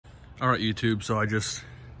All right, YouTube, so I just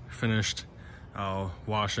finished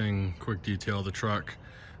washing quick detail of the truck.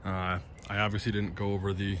 I obviously didn't go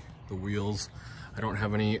over the wheels. I don't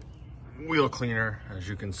have any wheel cleaner, as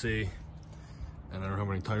you can see, and I don't have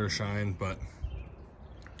any tire shine, but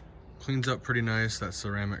cleans up pretty nice. That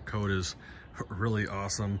ceramic coat is really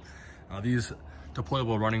awesome. These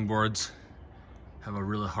deployable running boards have a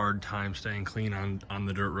really hard time staying clean on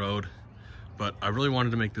the dirt road, but I really wanted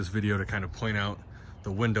to make this video to kind of point out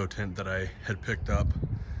the window tint that I had picked up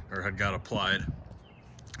or had got applied.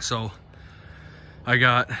 So I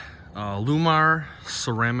got Lumar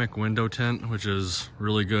ceramic window tint, which is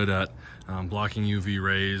really good at blocking UV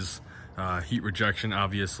rays, heat rejection,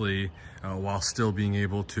 obviously, while still being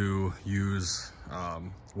able to use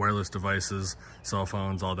wireless devices, cell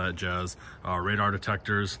phones, all that jazz, radar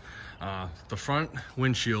detectors. The front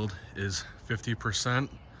windshield is 50%.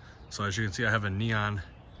 So as you can see, I have a neon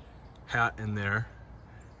hat in there,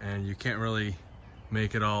 and you can't really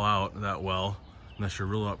make it all out that well unless you're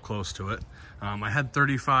real up close to it. I had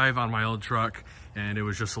 35 on my old truck, and it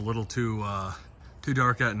was just a little too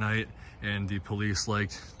dark at night, and the police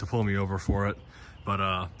liked to pull me over for it. But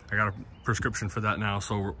I got a prescription for that now,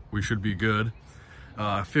 so we should be good.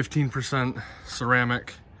 15%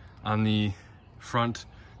 ceramic on the front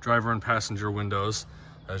driver and passenger windows.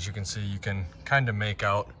 As you can see, you can kind of make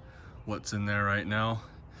out what's in there right now.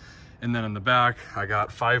 And then in the back, I got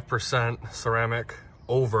 5% ceramic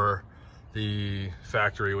over the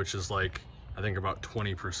factory, which is like, I think about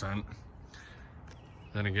 20%.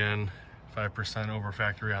 Then again, 5% over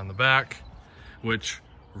factory on the back, which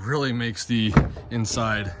really makes the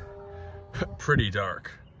inside pretty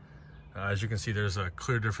dark. As you can see, there's a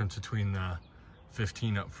clear difference between the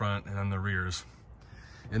 15 up front and then the rears.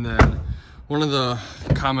 And then one of the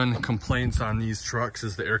common complaints on these trucks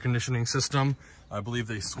is the air conditioning system. I believe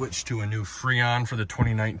they switched to a new Freon for the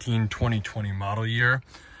 2019-2020 model year.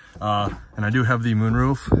 And I do have the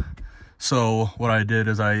moonroof. So what I did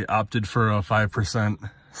is I opted for a 5%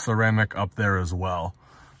 ceramic up there as well.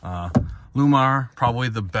 Lumar, probably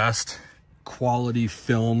the best quality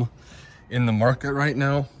film in the market right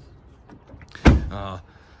now.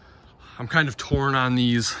 I'm kind of torn on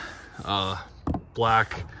these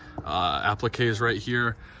black appliques right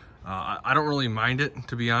here. I don't really mind it,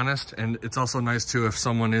 to be honest, and it's also nice too if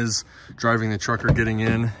someone is driving the truck or getting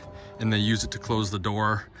in and they use it to close the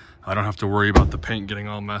door. I don't have to worry about the paint getting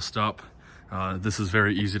all messed up. This is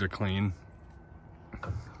very easy to clean.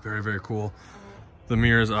 Very, very cool. The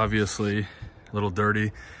mirrors, obviously a little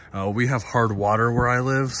dirty. We have hard water where I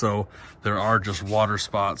live, so there are just water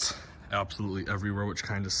spots absolutely everywhere, which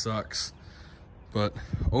kind of sucks. But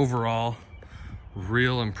overall,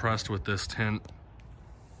 real impressed with this tint.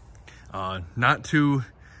 Not too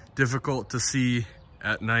difficult to see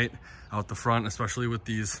at night out the front, especially with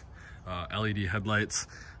these LED headlights.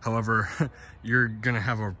 However, you're gonna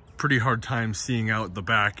have a pretty hard time seeing out the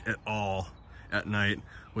back at all at night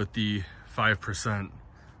with the 5%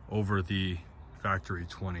 over the factory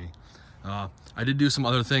 20. I did do some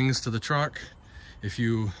other things to the truck. If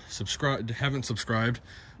you haven't subscribed,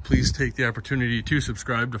 please take the opportunity to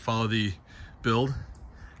subscribe to follow the build.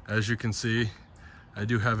 As you can see, I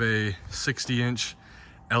do have a 60-inch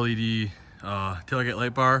LED tailgate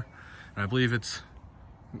light bar, and I believe it's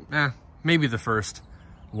maybe the first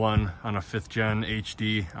one on a 5th gen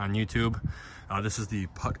HD on YouTube. This is the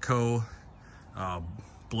Putco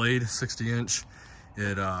Blade 60-inch.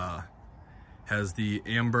 It has the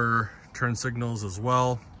amber turn signals as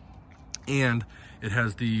well, and it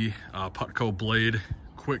has the Putco Blade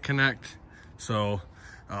Quick Connect. So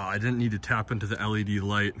I didn't need to tap into the LED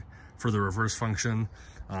light for the reverse function.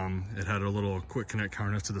 It had a little quick connect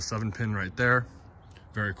harness to the 7-pin right there.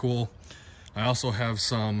 Very cool. I also have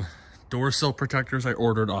some door sill protectors I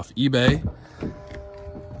ordered off eBay.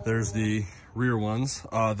 There's the rear ones.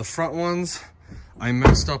 The front ones I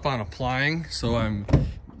messed up on applying, so I'm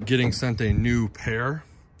getting sent a new pair.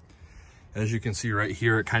 As you can see right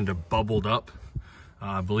here, it kind of bubbled up.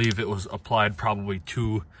 I believe it was applied probably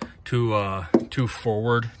too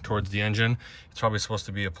forward towards the engine. It's probably supposed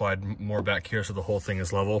to be applied more back here so the whole thing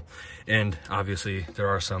is level. And obviously there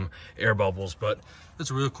are some air bubbles, but it's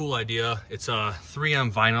a really cool idea. It's a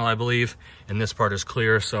 3M vinyl, I believe, and this part is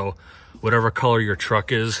clear. So whatever color your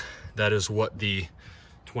truck is, that is what the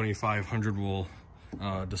 2500 will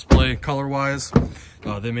display color wise.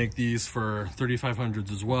 They make these for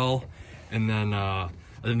 3500s as well. And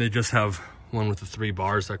then they just have one with the 3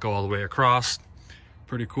 bars that go all the way across.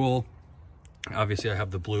 Pretty cool. Obviously I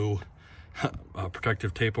have the blue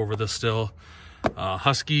protective tape over this still.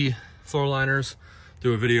 Husky floor liners.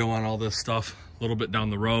 Do a video on all this stuff a little bit down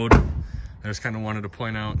the road. I just kind of wanted to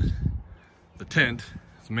point out the tint.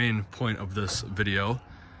 It's the main point of this video.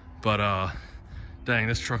 But dang,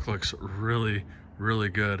 this truck looks really, really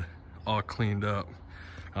good, all cleaned up.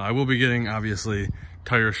 I will be getting, obviously,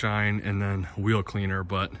 tire shine and then wheel cleaner,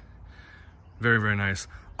 but very, very nice.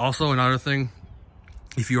 Also, another thing,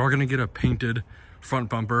 if you are gonna get a painted front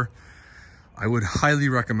bumper, I would highly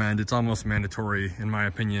recommend, it's almost mandatory in my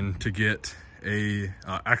opinion, to get a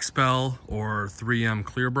XPEL or 3M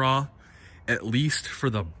Clear Bra, at least for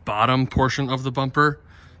the bottom portion of the bumper.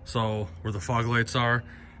 So where the fog lights are,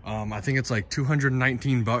 I think it's like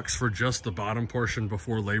 219 bucks for just the bottom portion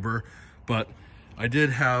before labor. But I did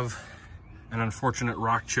have an unfortunate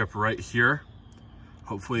rock chip right here.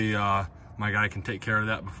 Hopefully my guy can take care of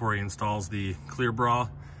that before he installs the Clear Bra,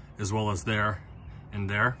 as well as there and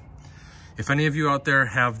there. If any of you out there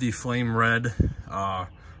have the flame red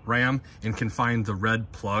Ram and can find the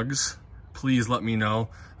red plugs, please let me know.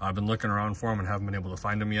 I've been looking around for them and haven't been able to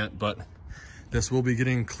find them yet, but this will be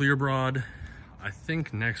getting Clear Bra'd, I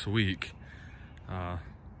think, next week.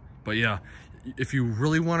 But yeah, if you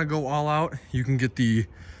really want to go all out, you can get the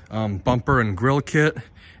bumper and grill kit,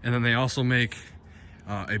 and then they also make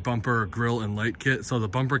a bumper, grill, and light kit. So the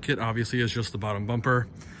bumper kit obviously is just the bottom bumper.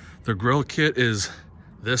 The grill kit is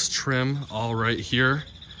this trim all right here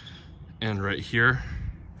and right here.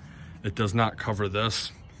 It does not cover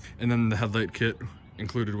this. And then the headlight kit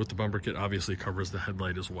included with the bumper kit obviously covers the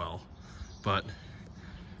headlight as well. But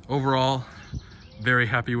overall, very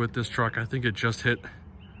happy with this truck. I think it just hit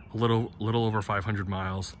a little over 500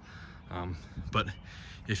 miles. But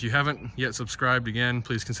if you haven't yet subscribed, again,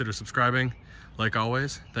 please consider subscribing. Like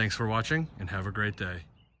always, thanks for watching and have a great day.